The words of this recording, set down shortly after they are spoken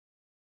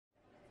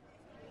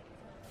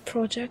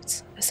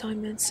projects,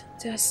 assignments,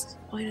 tests,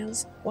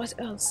 finals, what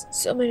else?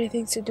 So many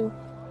things to do,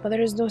 but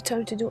there is no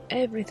time to do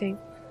everything.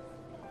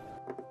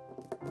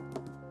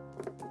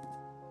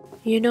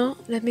 You know,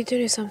 let me tell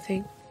you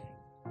something.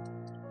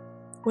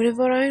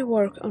 Whenever I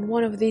work on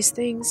one of these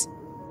things,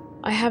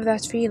 I have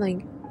that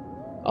feeling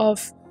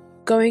of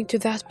going to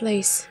that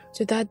place,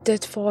 to that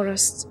dead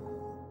forest.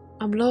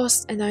 I'm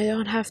lost and I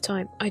don't have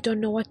time. I don't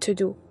know what to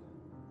do.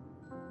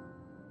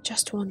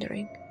 Just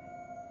wandering.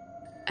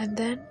 And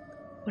then,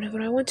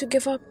 whenever I want to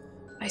give up,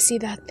 I see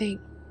that thing.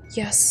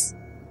 Yes,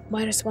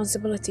 my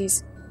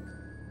responsibilities.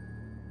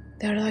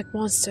 They're like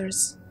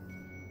monsters.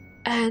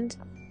 And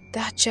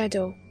that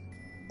shadow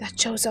that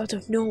shows out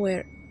of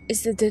nowhere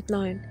is the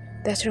deadline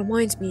that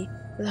reminds me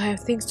that I have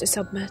things to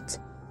submit.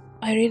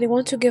 I really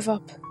want to give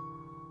up,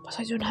 but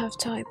I don't have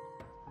time.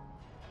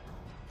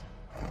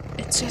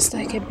 It's just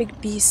like a big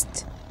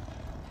beast.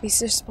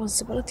 These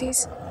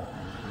responsibilities,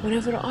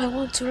 whenever I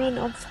want to run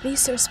off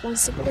these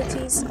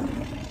responsibilities,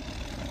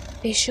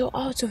 they show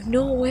out of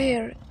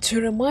nowhere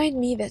to remind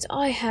me that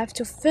I have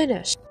to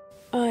finish.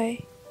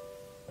 I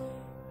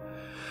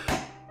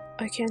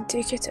can't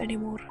take it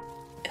anymore.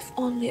 If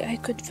only I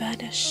could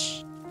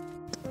vanish.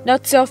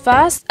 Not so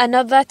fast and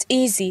not that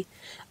easy.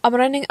 I'm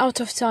running out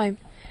of time.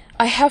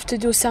 I have to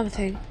do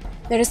something.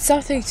 There is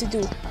something to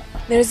do.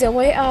 There is a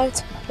way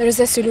out. There is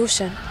a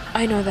solution.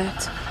 I know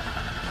that.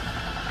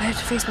 I have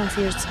to face my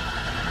fears.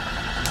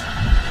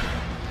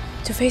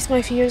 To face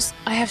my fears,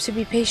 I have to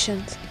be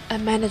patient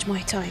and manage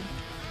my time.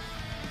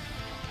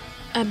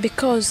 And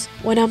because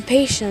when I'm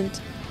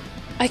patient,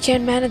 I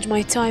can manage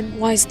my time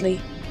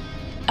wisely.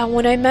 And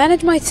when I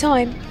manage my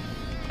time,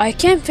 I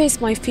can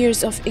face my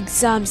fears of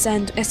exams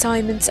and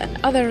assignments and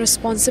other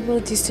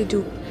responsibilities to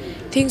do.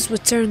 Things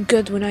would turn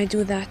good when I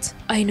do that,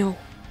 I know.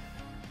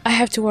 I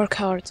have to work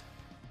hard.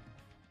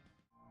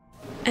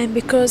 And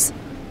because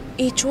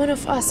each one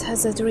of us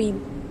has a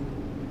dream,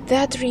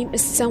 that dream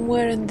is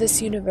somewhere in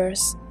this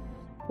universe.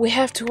 We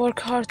have to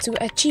work hard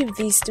to achieve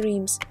these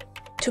dreams,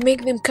 to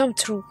make them come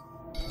true.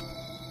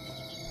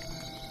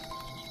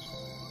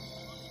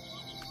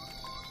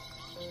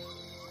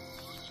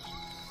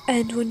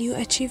 And when you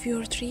achieve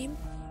your dream,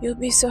 you'll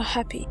be so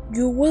happy.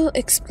 You will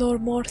explore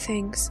more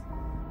things.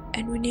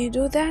 And when you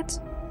do that,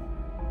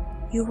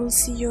 you will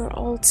see your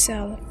old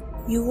self.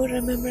 You will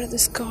remember the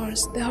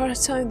scars, the hard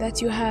time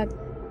that you had,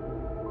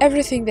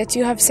 everything that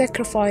you have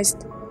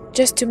sacrificed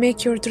just to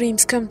make your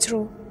dreams come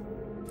true.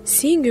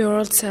 Seeing your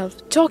old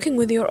self, talking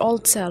with your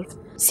old self,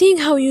 seeing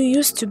how you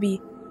used to be,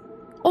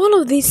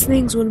 all of these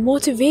things will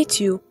motivate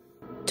you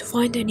to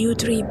find a new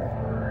dream.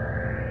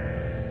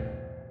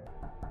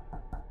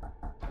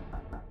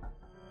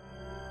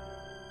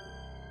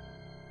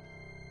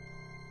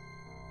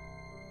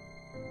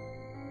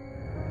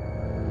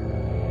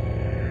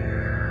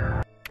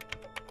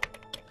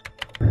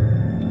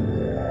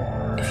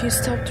 If you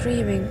stop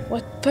dreaming,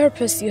 what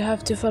purpose you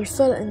have to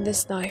fulfill in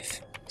this life?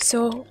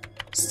 So,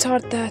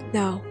 start that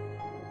now.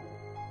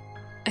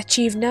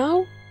 Achieve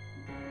now,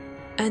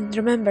 and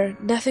remember,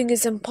 nothing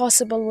is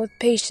impossible with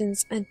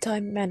patience and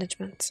time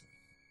management.